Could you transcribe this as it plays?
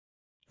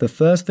The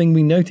first thing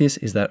we notice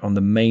is that on the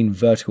main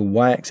vertical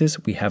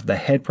y-axis we have the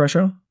head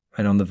pressure,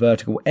 and on the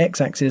vertical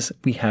x-axis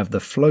we have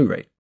the flow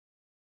rate.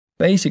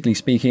 Basically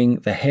speaking,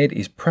 the head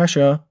is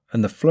pressure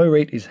and the flow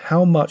rate is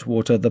how much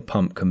water the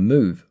pump can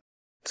move.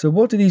 So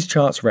what do these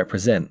charts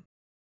represent?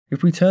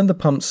 If we turn the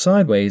pump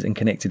sideways and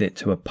connected it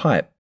to a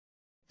pipe,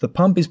 the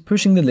pump is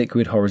pushing the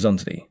liquid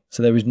horizontally,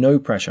 so there is no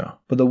pressure,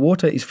 but the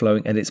water is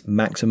flowing at its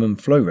maximum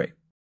flow rate.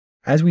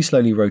 As we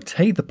slowly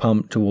rotate the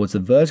pump towards the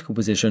vertical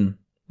position,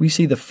 we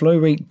see the flow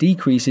rate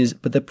decreases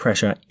but the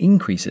pressure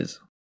increases.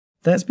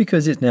 That's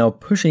because it's now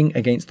pushing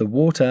against the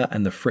water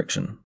and the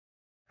friction.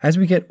 As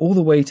we get all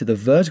the way to the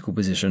vertical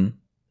position,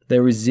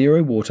 there is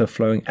zero water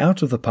flowing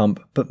out of the pump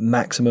but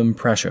maximum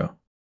pressure.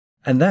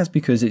 And that's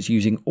because it's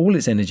using all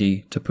its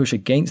energy to push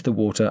against the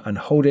water and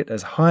hold it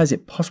as high as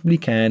it possibly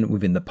can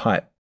within the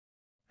pipe.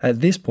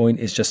 At this point,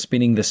 it's just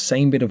spinning the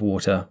same bit of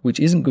water, which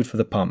isn't good for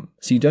the pump,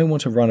 so you don't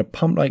want to run a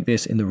pump like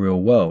this in the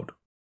real world.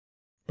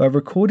 By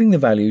recording the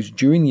values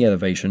during the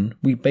elevation,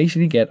 we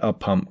basically get our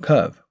pump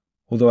curve,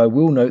 although I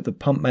will note that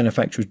pump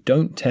manufacturers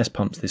don't test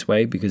pumps this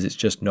way because it's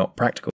just not practical.